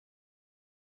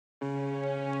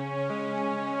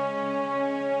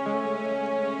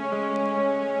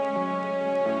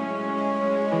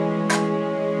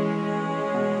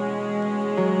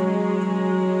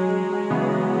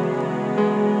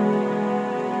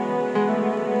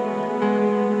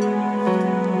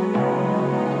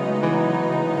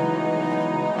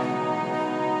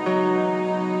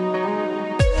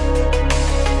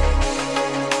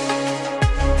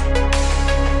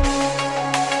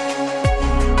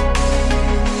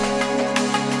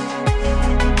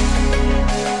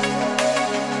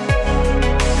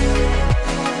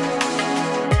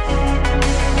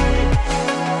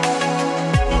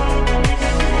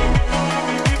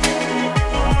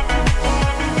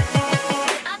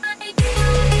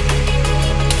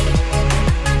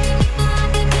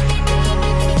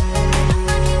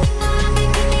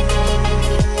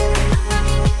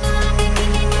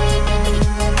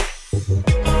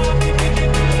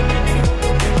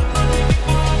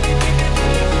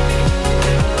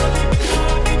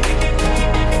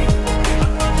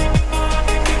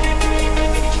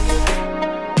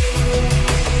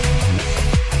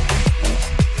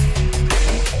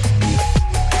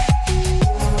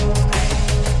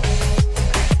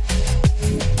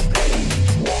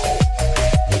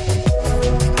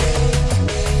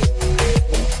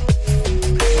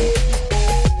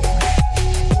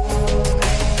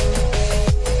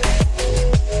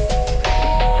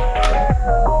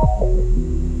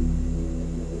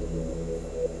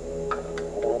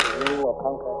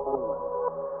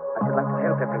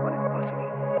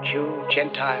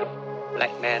tile,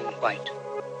 black man, white.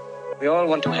 We all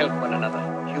want to help one another.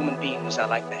 Human beings are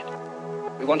like that.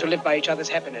 We want to live by each other's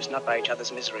happiness, not by each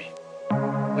other's misery.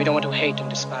 We don't want to hate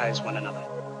and despise one another.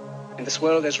 In this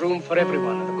world, there's room for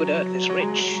everyone, and the good earth is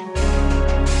rich.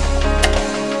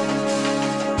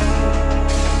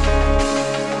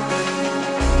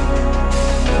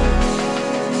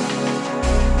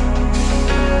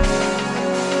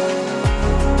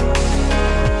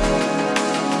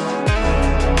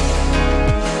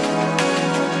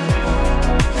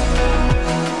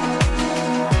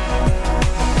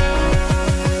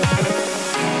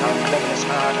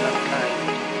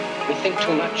 Think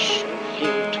too much and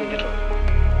feel too little.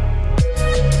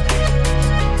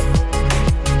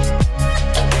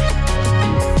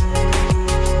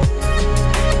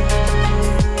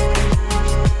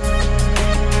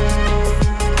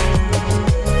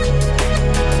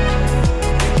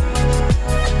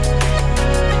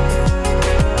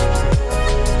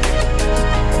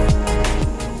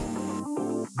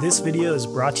 This video is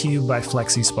brought to you by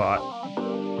Flexispot.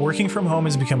 Working from home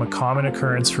has become a common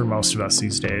occurrence for most of us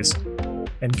these days,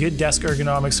 and good desk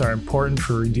ergonomics are important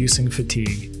for reducing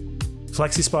fatigue.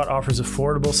 Flexispot offers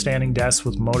affordable standing desks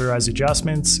with motorized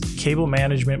adjustments, cable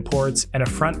management ports, and a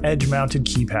front edge-mounted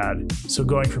keypad, so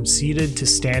going from seated to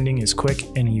standing is quick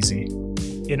and easy.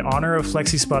 In honor of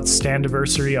Flexispot's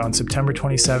Standiverary on September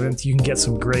 27th, you can get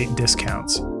some great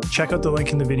discounts. Check out the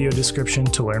link in the video description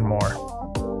to learn more.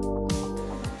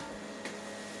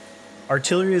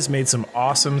 Artillery has made some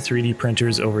awesome 3D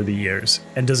printers over the years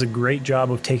and does a great job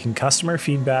of taking customer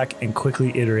feedback and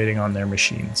quickly iterating on their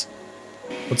machines.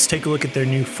 Let's take a look at their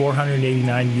new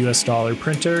 $489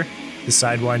 printer, the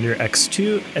SideWinder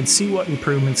X2, and see what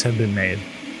improvements have been made.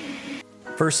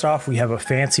 First off, we have a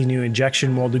fancy new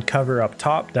injection molded cover up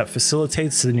top that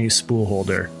facilitates the new spool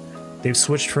holder. They've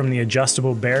switched from the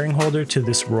adjustable bearing holder to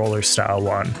this roller style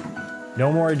one.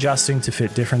 No more adjusting to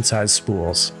fit different size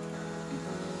spools.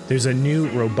 There's a new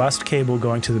robust cable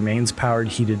going to the mains powered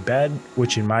heated bed,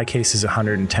 which in my case is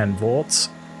 110 volts,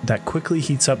 that quickly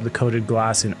heats up the coated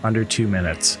glass in under 2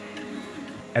 minutes.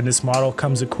 And this model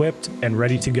comes equipped and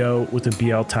ready to go with a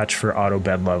BL Touch for auto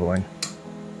bed leveling.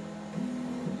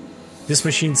 This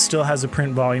machine still has a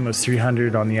print volume of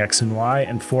 300 on the X and Y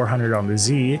and 400 on the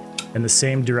Z, and the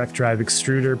same direct drive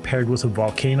extruder paired with a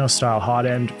volcano style hot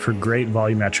end for great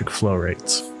volumetric flow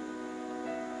rates.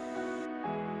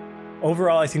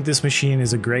 Overall, I think this machine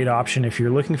is a great option if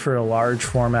you're looking for a large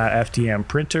format FDM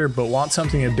printer but want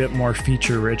something a bit more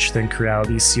feature rich than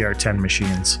Creality's CR10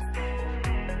 machines.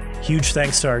 Huge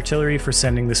thanks to Artillery for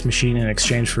sending this machine in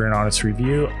exchange for an honest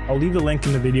review. I'll leave a link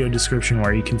in the video description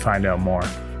where you can find out more.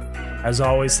 As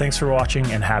always, thanks for watching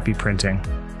and happy printing.